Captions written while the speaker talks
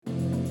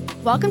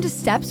Welcome to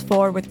Steps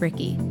Forward with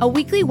Ricky, a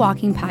weekly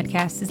walking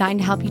podcast designed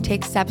to help you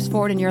take steps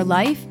forward in your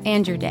life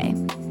and your day.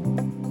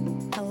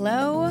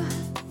 Hello.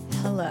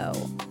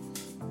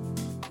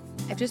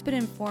 I've just been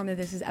informed that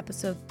this is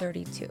episode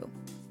 32.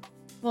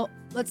 Well,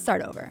 let's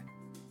start over.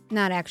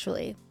 Not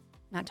actually.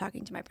 Not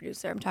talking to my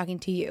producer. I'm talking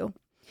to you.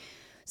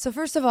 So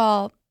first of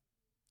all,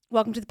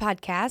 welcome to the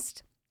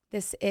podcast.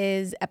 This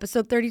is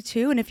episode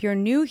 32. And if you're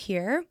new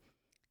here,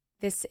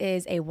 this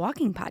is a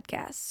walking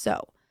podcast.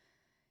 So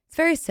it's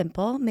very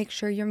simple. Make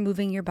sure you're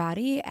moving your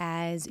body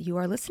as you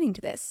are listening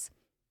to this.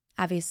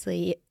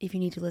 Obviously, if you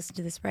need to listen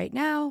to this right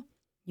now,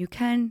 you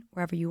can,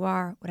 wherever you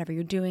are, whatever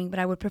you're doing, but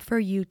I would prefer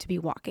you to be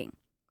walking.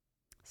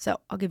 So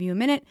I'll give you a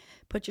minute.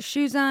 Put your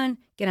shoes on,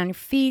 get on your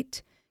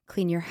feet,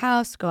 clean your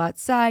house, go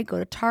outside, go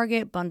to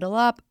Target, bundle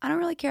up. I don't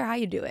really care how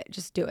you do it.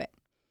 Just do it.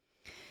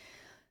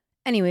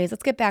 Anyways,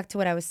 let's get back to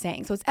what I was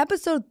saying. So it's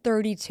episode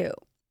 32,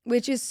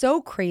 which is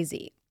so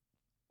crazy.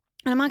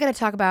 And I'm not going to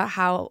talk about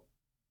how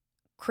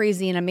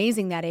crazy and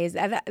amazing that is.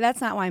 That's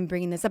not why I'm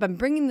bringing this up. I'm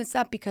bringing this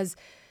up because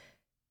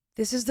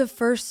this is the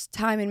first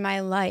time in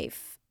my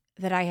life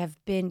that I have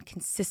been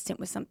consistent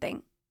with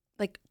something,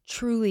 like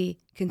truly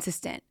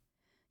consistent.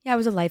 Yeah, I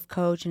was a life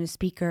coach and a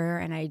speaker,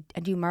 and I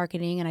do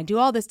marketing, and I do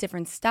all this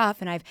different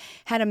stuff, and I've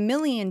had a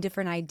million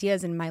different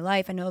ideas in my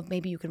life. I know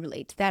maybe you can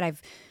relate to that.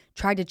 I've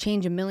tried to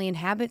change a million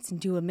habits and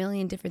do a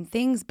million different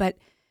things, but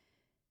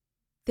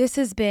this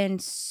has been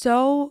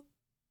so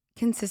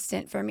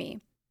consistent for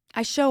me.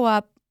 I show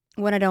up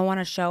when I don't want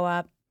to show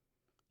up.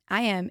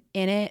 I am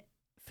in it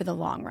for the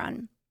long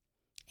run.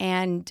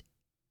 And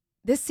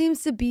this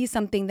seems to be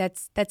something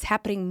that's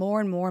happening more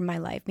and more in my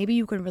life. Maybe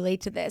you can relate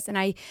to this. And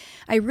I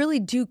really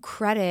do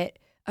credit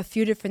a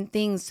few different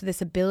things to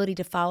this ability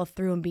to follow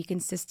through and be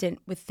consistent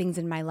with things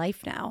in my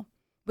life now,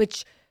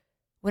 which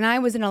when I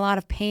was in a lot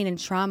of pain and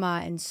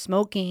trauma and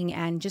smoking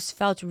and just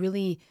felt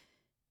really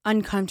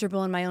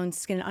uncomfortable in my own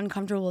skin,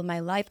 uncomfortable in my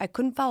life, I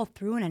couldn't follow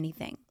through on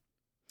anything.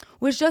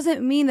 Which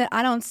doesn't mean that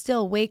I don't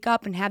still wake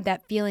up and have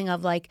that feeling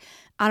of like,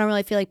 I don't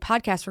really feel like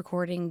podcast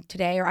recording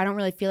today, or I don't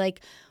really feel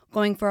like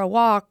going for a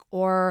walk,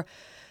 or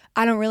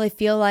I don't really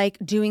feel like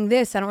doing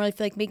this. I don't really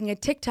feel like making a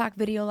TikTok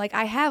video. Like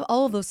I have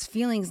all of those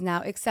feelings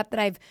now, except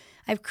that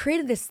I've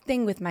created this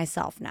thing with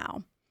myself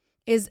now,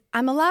 is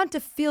I'm allowed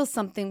to feel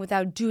something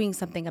without doing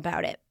something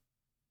about it,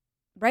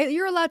 right?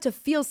 You're allowed to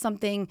feel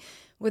something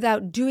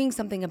without doing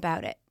something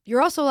about it.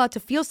 You're also allowed to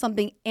feel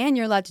something and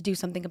you're allowed to do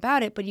something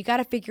about it, but you got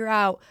to figure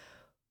out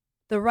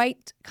the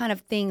right kind of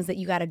things that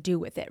you got to do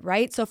with it,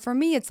 right? So for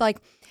me, it's like,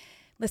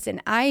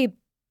 listen, I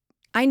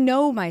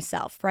know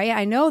myself, right?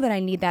 I know that I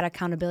need that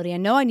accountability. I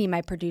know I need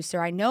my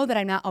producer. I know that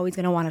I'm not always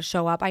going to want to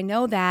show up. I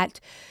know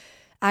that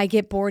I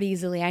get bored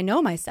easily. I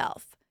know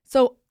myself.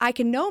 So I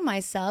can know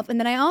myself. And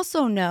then I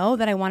also know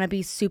that I want to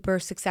be super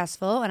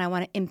successful and I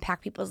want to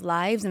impact people's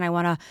lives. And I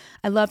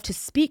love to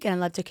speak and I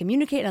love to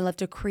communicate and I love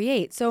to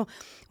create. So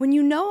when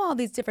you know all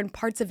these different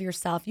parts of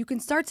yourself, you can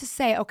start to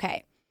say,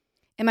 okay,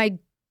 am I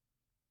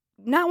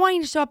not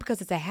wanting to show up because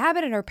it's a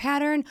habit or a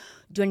pattern?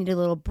 Do I need a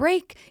little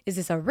break? Is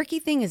this a Ricky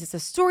thing? Is this a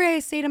story I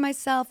say to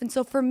myself? And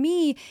so for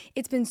me,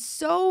 it's been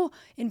so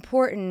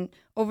important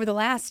over the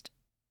last,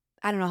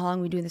 I don't know how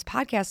long we've been doing this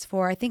podcast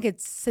for. I think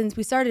it's since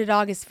we started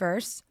August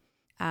 1st,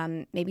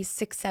 maybe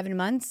 6-7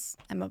 months.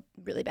 I'm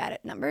really bad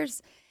at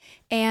numbers.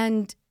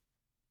 And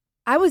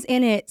I was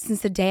in it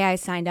since the day I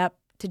signed up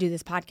to do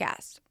this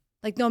podcast.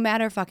 Like no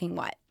matter fucking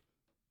what.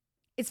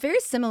 It's very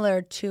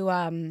similar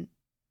to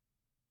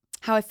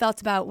how I felt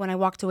about when I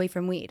walked away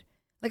from weed.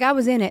 Like I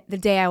was in it the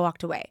day I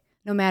walked away,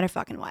 no matter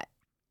fucking what.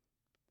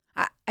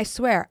 I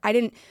swear,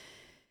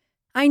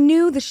 I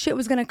knew the shit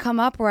was going to come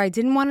up where I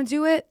didn't want to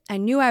do it. I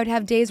knew I would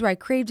have days where I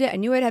craved it. I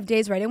knew I'd have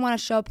days where I didn't want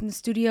to show up in the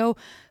studio,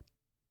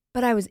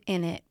 but I was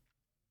in it.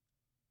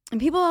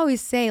 And people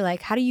always say,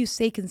 like, how do you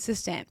stay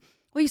consistent?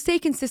 Well, you stay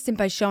consistent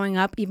by showing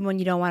up even when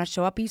you don't want to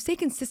show up, but you stay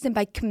consistent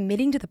by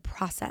committing to the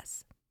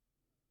process.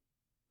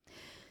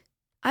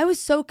 I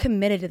was so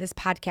committed to this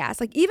podcast.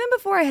 Like even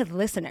before I had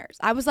listeners,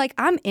 I was like,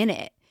 I'm in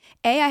it.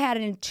 I had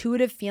an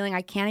intuitive feeling,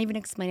 I can't even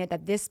explain it,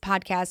 that this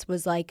podcast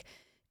was like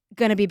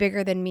going to be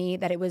bigger than me,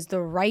 that it was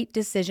the right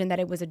decision, that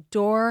it was a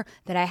door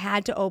that I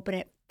had to open.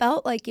 It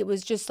felt like it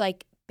was just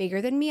like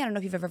bigger than me. I don't know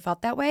if you've ever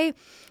felt that way.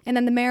 And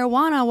then the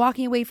marijuana,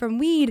 walking away from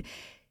weed,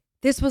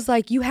 this was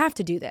like, you have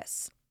to do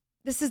this.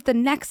 This is the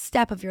next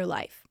step of your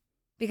life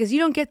because you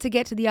don't get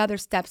to the other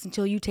steps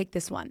until you take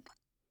this one.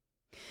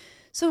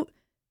 So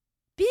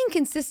being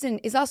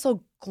consistent is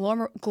also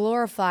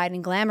glorified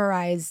and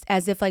glamorized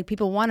as if like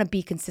people want to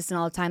be consistent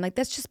all the time. Like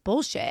that's just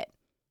bullshit.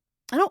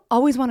 I don't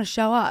always want to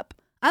show up.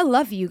 I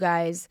love you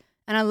guys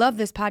and I love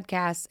this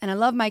podcast and I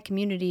love my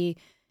community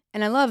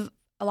and I love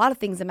a lot of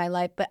things in my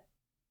life. But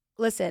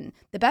listen,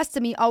 the best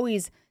of me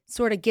always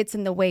sort of gets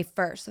in the way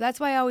first. So that's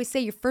why I always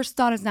say your first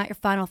thought is not your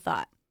final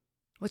thought.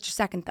 What's your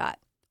second thought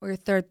or your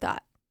third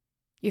thought?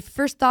 Your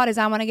first thought is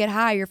I want to get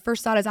high. Your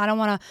first thought is I don't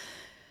want to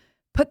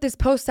put this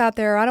post out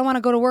there. I don't want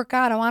to go to work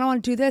out. I don't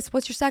want to do this.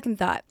 What's your second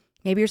thought?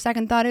 Maybe your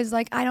second thought is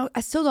like,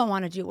 I still don't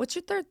want to do it. What's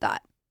your third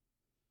thought?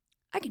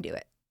 I can do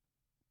it.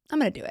 I'm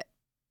going to do it.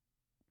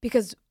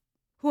 because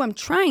who I'm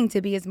trying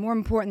to be is more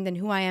important than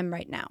who I am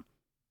right now.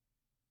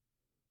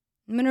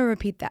 I'm going to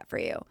repeat that for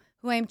you.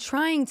 Who I am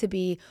trying to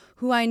be,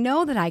 who I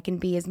know that I can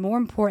be, is more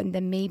important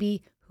than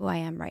maybe who I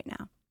am right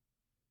now.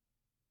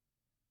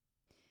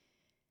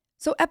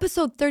 So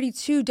episode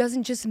 32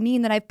 doesn't just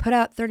mean that I've put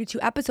out 32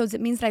 episodes.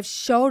 It means that I've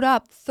showed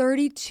up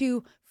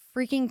 32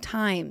 freaking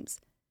times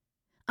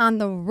on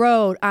the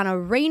road, on a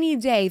rainy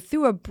day,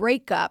 through a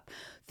breakup,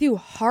 through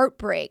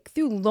heartbreak,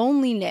 through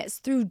loneliness,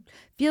 through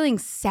feeling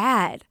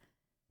sad,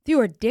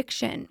 through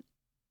addiction.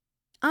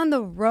 On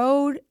the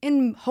road,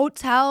 in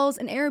hotels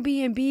and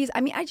Airbnbs. I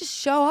mean, I just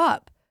show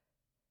up.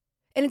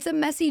 And it's a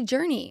messy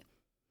journey.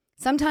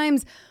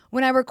 Sometimes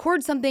when I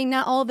record something,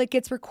 not all of it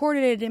gets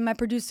recorded and my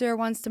producer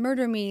wants to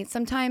murder me.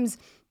 Sometimes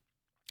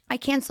I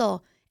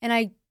cancel and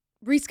I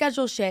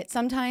reschedule shit.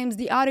 Sometimes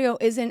the audio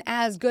isn't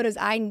as good as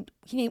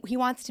he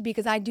wants to be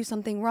because I do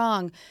something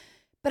wrong.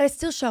 But I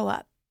still show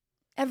up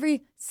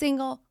every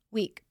single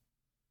week.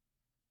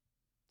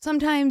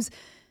 Sometimes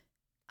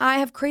I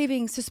have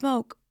cravings to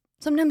smoke.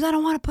 Sometimes I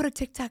don't want to put a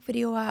TikTok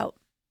video out.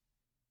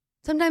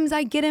 Sometimes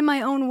I get in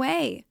my own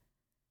way.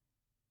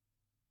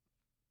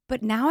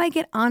 But now I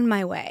get on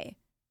my way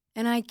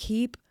and I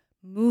keep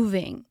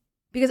moving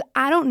because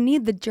I don't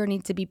need the journey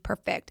to be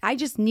perfect. I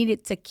just need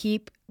it to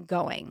keep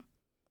going.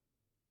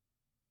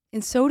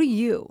 And so do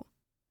you.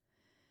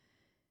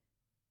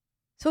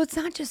 So it's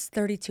not just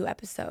 32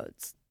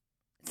 episodes.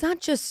 It's not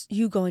just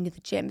you going to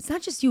the gym. It's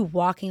not just you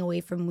walking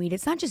away from weed.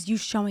 It's not just you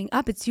showing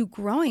up. It's you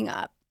growing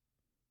up.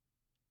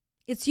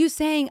 It's you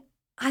saying,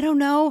 I don't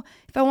know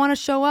if I want to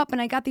show up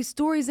and I got these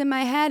stories in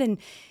my head and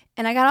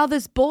I got all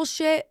this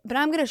bullshit, but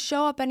I'm going to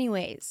show up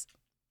anyways.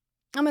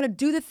 I'm going to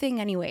do the thing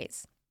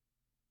anyways.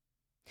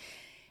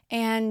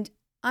 And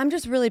I'm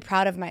just really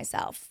proud of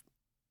myself.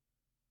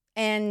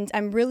 And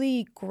I'm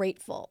really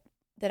grateful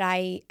that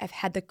I have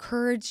had the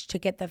courage to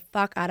get the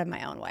fuck out of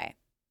my own way.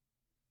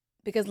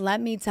 Because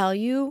let me tell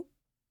you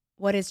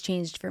what has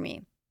changed for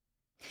me.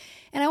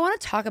 And I want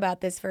to talk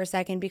about this for a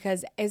second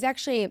because it's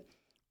actually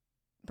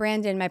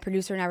Brandon, my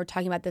producer, and I were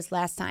talking about this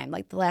last time,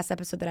 like the last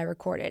episode that I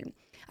recorded.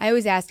 I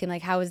always ask him,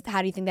 like, how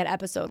do you think that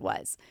episode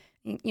was?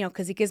 You know,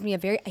 because he gives me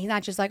he's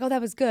not just like, oh,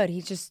 that was good.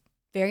 He's just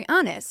very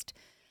honest.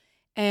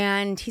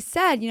 And he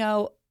said, you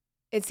know,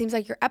 it seems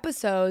like your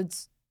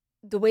episodes,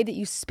 the way that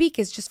you speak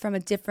is just from a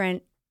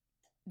different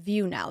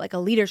view now, like a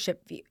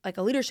leadership view, like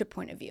a leadership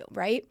point of view,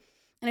 right?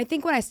 And I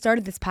think when I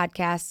started this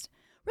podcast,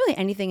 really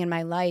anything in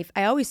my life,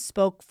 I always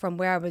spoke from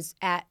where I was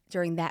at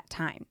during that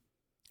time.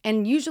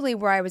 And usually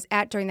where I was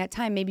at during that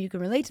time, maybe you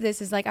can relate to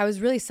this, is like I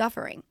was really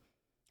suffering.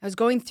 I was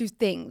going through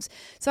things.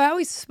 So I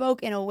always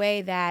spoke in a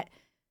way that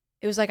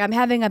it was like, I'm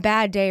having a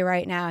bad day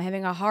right now. I'm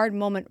having a hard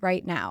moment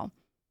right now.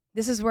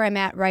 This is where I'm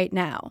at right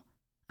now.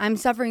 I'm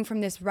suffering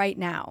from this right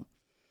now.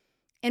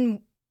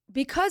 And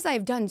because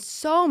I've done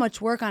so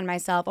much work on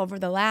myself over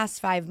the last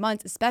 5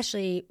 months,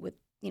 especially with,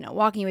 you know,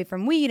 walking away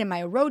from weed and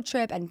my road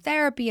trip and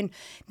therapy and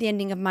the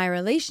ending of my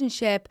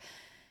relationship,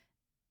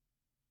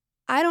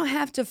 I don't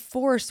have to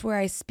force where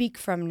I speak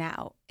from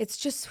now. It's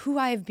just who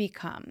I've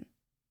become.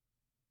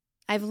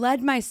 I've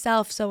led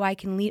myself so I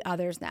can lead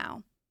others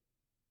now.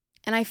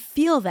 And I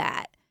feel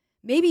that.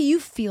 Maybe you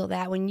feel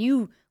that when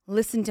you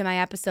listen to my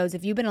episodes.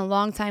 If you've been a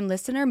long-time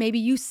listener, maybe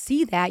you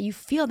see that, you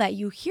feel that,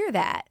 you hear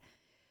that.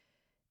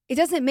 It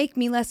doesn't make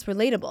me less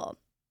relatable.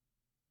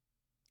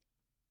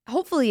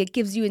 Hopefully it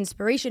gives you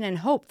inspiration and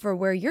hope for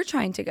where you're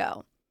trying to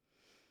go.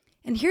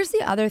 And here's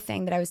the other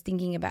thing that I was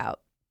thinking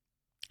about.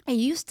 I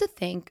used to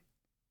think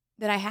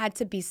that I had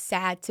to be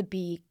sad to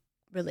be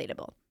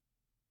relatable.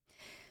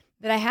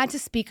 That I had to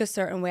speak a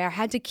certain way. I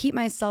had to keep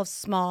myself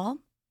small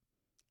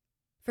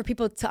for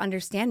people to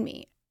understand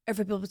me or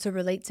for people to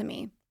relate to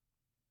me.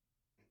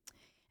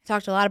 I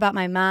talked a lot about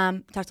my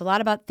mom. I talked a lot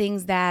about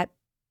things that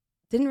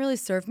didn't really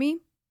serve me.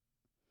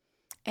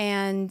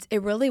 And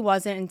it really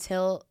wasn't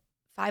until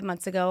 5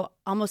 months ago,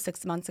 almost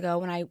 6 months ago,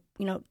 when I,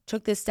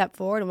 took this step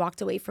forward and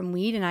walked away from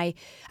weed. And I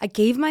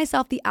gave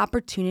myself the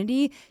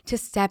opportunity to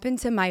step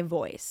into my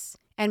voice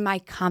and my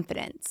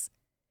confidence.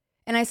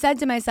 And I said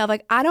to myself,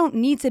 like, I don't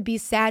need to be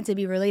sad to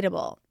be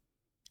relatable.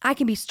 I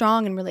can be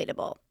strong and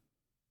relatable.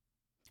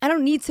 I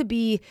don't need to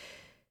be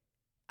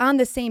on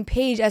the same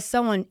page as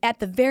someone at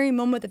the very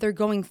moment that they're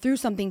going through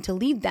something to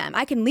lead them.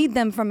 I can lead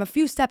them from a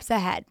few steps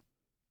ahead.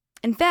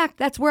 In fact,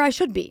 that's where I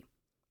should be.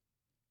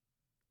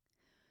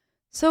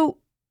 So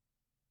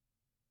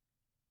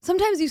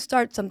sometimes you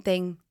start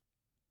something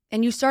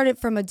and you start it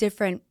from a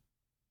different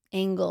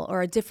angle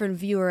or a different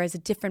view or as a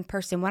different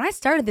person. When I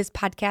started this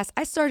podcast,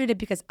 I started it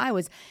because I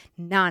was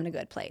not in a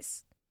good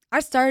place. I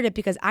started it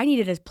because I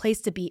needed a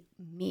place to be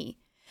me.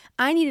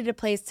 I needed a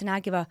place to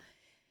not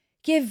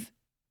give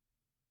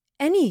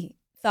any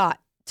thought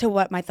to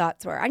what my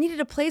thoughts were. I needed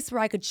a place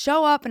where I could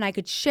show up and I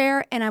could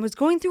share. And I was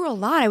going through a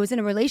lot. I was in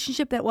a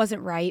relationship that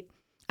wasn't right.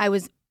 I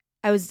was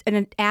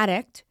an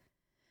addict.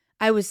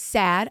 I was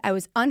sad. I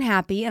was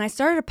unhappy. And I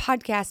started a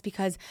podcast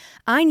because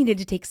I needed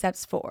to take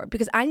steps forward,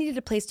 because I needed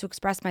a place to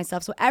express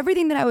myself. So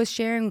everything that I was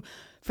sharing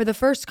for the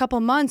first couple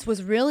months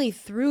was really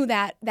through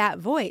that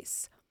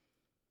voice.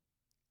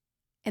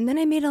 And then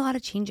I made a lot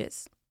of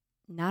changes,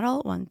 not all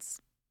at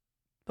once,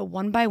 but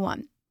one by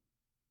one.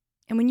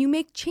 And when you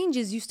make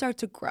changes, you start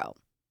to grow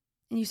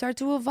and you start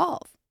to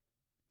evolve.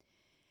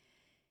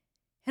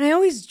 And I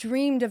always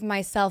dreamed of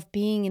myself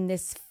being in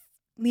this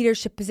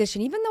leadership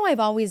position, even though I've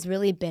always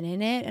really been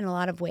in it in a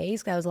lot of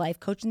ways, because I was a life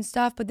coach and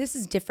stuff. But this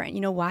is different.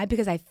 You know why?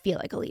 Because I feel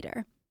like a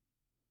leader.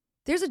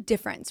 There's a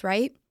difference,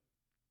 right?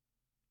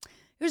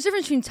 There's a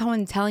difference between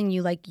someone telling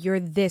you like you're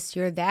this,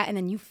 you're that, and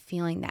then you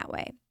feeling that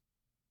way.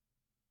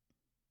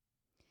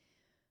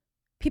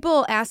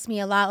 People ask me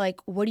a lot, like,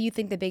 what do you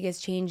think the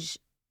biggest change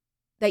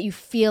that you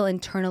feel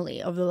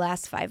internally over the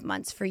last 5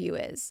 months for you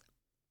is?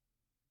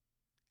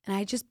 And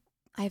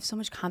I have so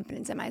much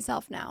confidence in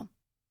myself now.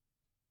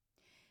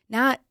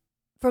 Not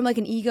from like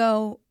an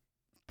ego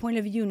point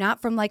of view,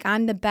 not from like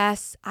I'm the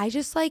best. I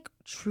just like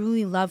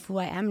truly love who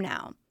I am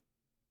now.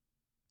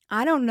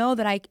 I don't know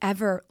that I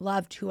ever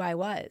loved who I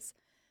was.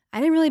 I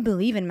didn't really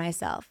believe in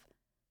myself.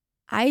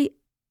 I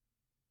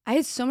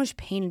had so much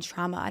pain and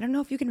trauma. I don't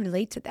know if you can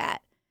relate to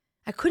that.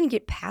 I couldn't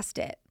get past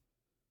it.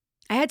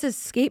 I had to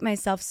escape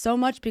myself so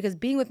much because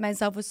being with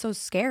myself was so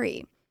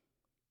scary.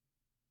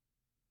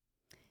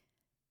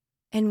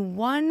 And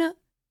one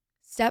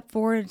step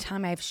forward at a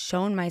time, I've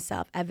shown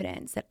myself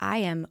evidence that I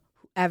am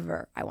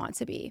whoever I want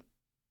to be.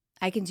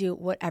 I can do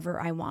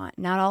whatever I want,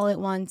 not all at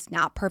once,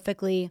 not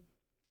perfectly.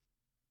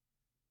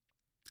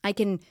 I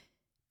can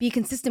be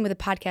consistent with a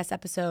podcast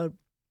episode.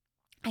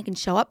 I can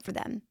show up for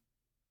them.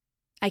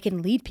 I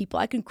can lead people.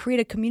 I can create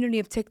a community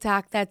of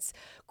TikTok that's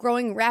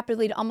growing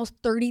rapidly to almost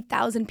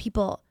 30,000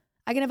 people.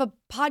 I can have a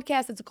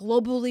podcast that's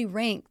globally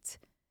ranked.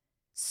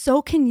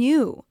 So can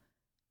you.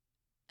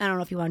 I don't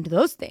know if you want to do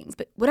those things,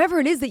 but whatever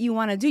it is that you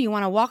want to do, you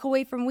want to walk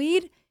away from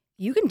weed,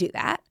 you can do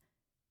that.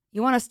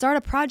 You want to start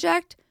a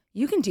project,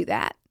 you can do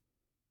that.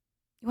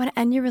 You want to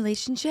end your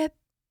relationship,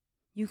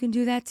 you can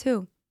do that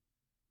too.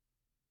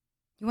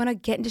 You want to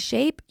get into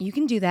shape, you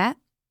can do that.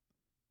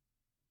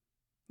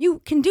 You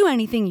can do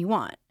anything you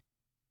want.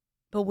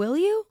 But will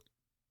you?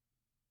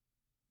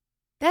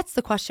 That's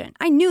the question.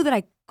 I knew that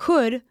I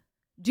could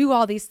do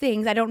all these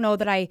things. I don't know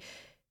that I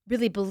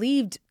really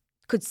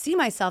could see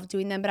myself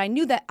doing them, but I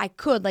knew that I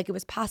could, like it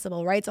was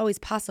possible, right? It's always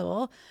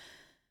possible.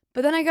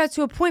 But then I got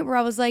to a point where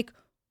I was like,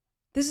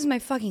 this is my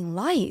fucking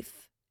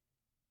life.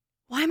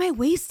 Why am I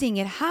wasting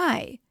it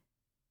high?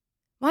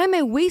 Why am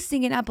I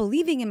wasting it not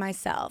believing in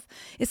myself?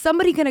 Is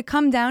somebody going to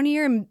come down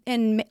here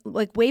and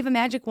like wave a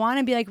magic wand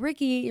and be like,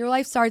 Ricky, your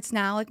life starts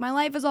now? Like my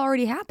life is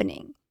already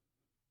happening.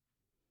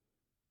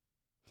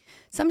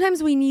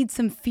 Sometimes we need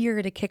some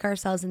fear to kick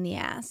ourselves in the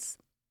ass.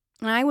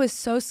 And I was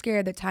so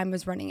scared that time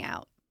was running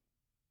out.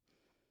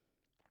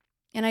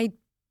 And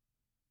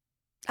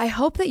I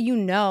hope that you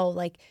know,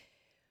 like,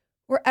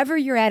 wherever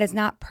you're at is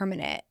not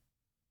permanent.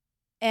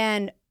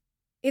 And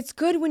it's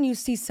good when you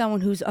see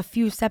someone who's a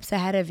few steps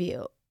ahead of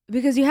you,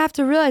 because you have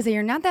to realize that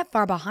you're not that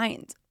far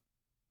behind.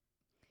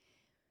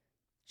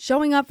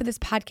 Showing up for this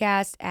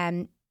podcast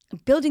and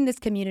building this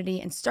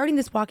community and starting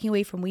this Walking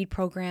Away from Weed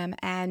program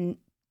and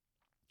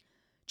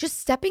just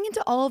stepping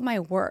into all of my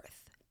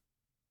worth.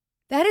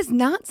 That is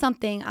not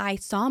something I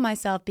saw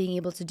myself being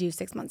able to do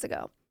 6 months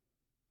ago.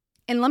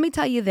 And let me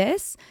tell you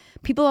this,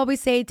 people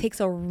always say it takes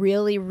a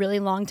really, really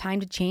long time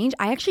to change.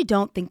 I actually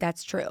don't think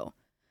that's true.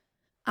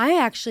 I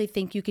actually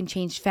think you can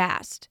change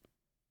fast.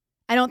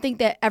 I don't think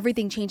that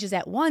everything changes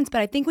at once,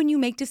 but I think when you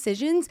make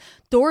decisions,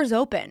 doors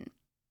open,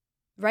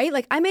 right?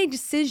 Like I made a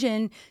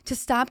decision to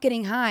stop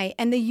getting high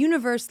and the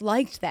universe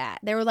liked that.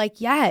 They were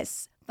like,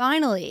 yes,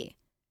 finally.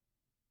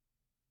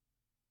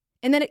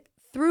 And then it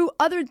threw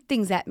other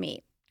things at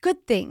me,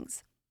 good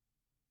things.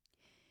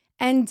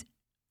 And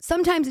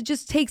sometimes it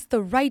just takes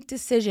the right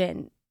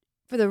decision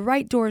for the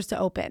right doors to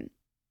open.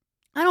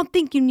 I don't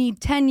think you need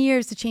 10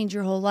 years to change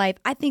your whole life.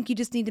 I think you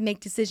just need to make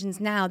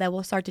decisions now that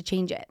will start to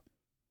change it.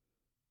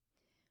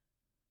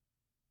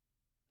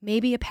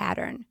 Maybe a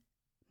pattern.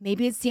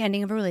 Maybe it's the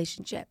ending of a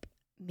relationship.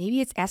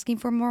 Maybe it's asking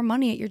for more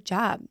money at your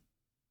job.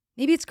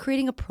 Maybe it's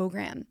creating a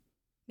program.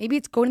 Maybe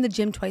it's going to the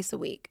gym twice a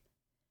week.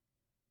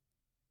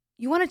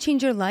 You want to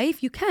change your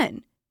life? You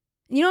can.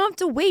 And you don't have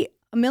to wait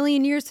a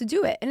million years to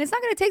do it. And it's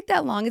not going to take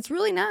that long. It's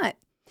really not.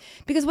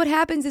 Because what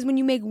happens is when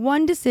you make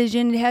one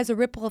decision, it has a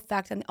ripple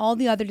effect on all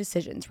the other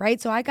decisions, right?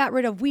 So I got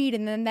rid of weed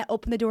and then that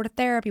opened the door to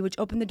therapy, which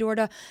opened the door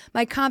to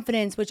my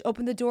confidence, which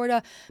opened the door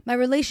to my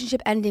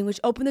relationship ending, which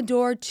opened the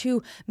door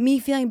to me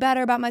feeling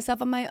better about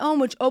myself on my own,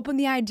 which opened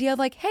the idea of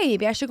like, hey,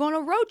 maybe I should go on a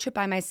road trip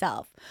by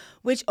myself,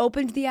 which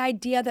opened the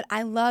idea that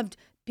I loved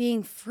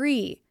being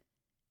free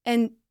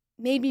and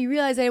made me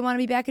realize that I want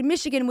to be back in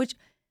Michigan, which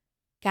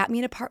got me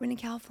an apartment in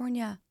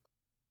California,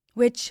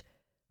 which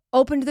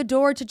opened the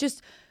door to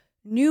just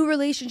new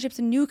relationships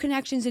and new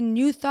connections and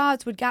new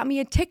thoughts, what got me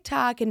a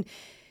TikTok and,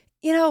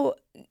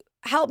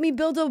 helped me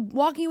build a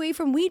Walking Away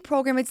from Weed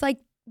program. It's like,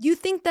 you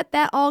think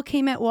that all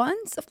came at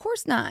once? Of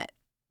course not.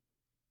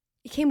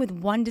 It came with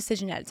one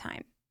decision at a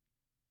time.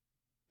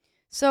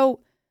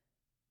 So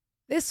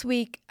this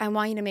week, I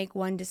want you to make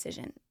one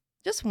decision,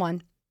 just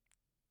one.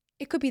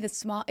 It could be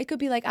it could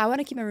be like, I want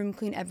to keep my room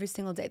clean every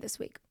single day this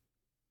week.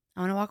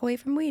 I want to walk away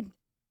from weed.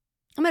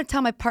 I'm going to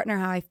tell my partner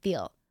how I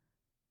feel.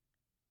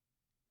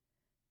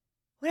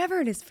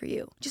 Whatever it is for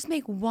you, just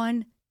make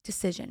one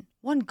decision,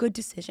 one good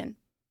decision.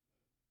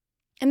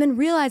 And then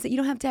realize that you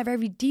don't have to have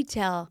every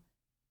detail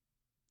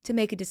to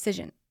make a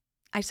decision.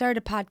 I started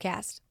a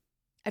podcast.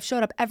 I've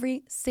showed up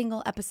every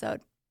single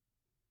episode.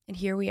 And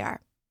here we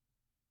are.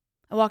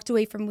 I walked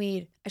away from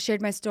weed. I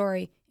shared my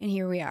story. And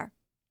here we are.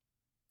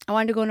 I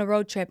wanted to go on a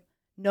road trip.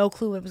 No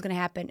clue what was going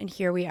to happen. And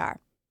here we are.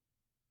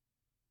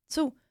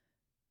 So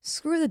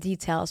screw the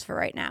details for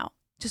right now.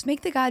 Just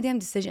make the goddamn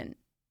decision.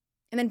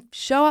 And then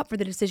show up for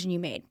the decision you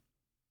made.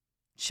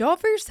 Show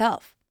up for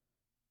yourself.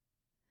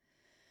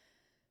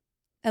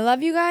 I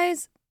love you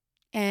guys.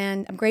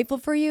 And I'm grateful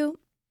for you.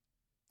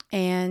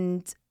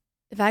 And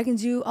if I can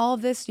do all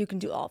of this, you can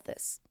do all of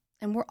this.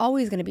 And we're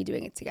always going to be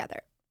doing it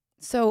together.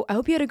 So I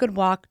hope you had a good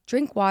walk.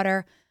 Drink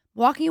water.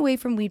 Walking Away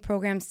from Weed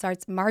program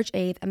starts March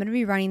 8th. I'm going to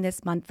be running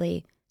this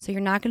monthly. So you're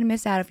not going to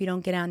miss out if you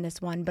don't get on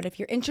this one. But if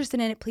you're interested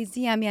in it, please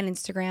DM me on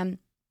Instagram.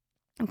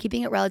 I'm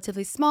keeping it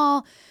relatively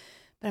small,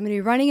 but I'm going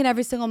to be running it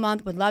every single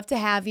month. Would love to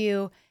have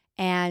you.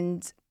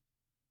 And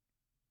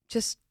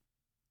just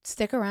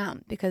stick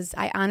around because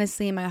I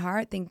honestly, in my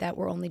heart, think that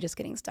we're only just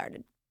getting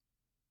started.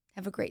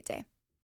 Have a great day.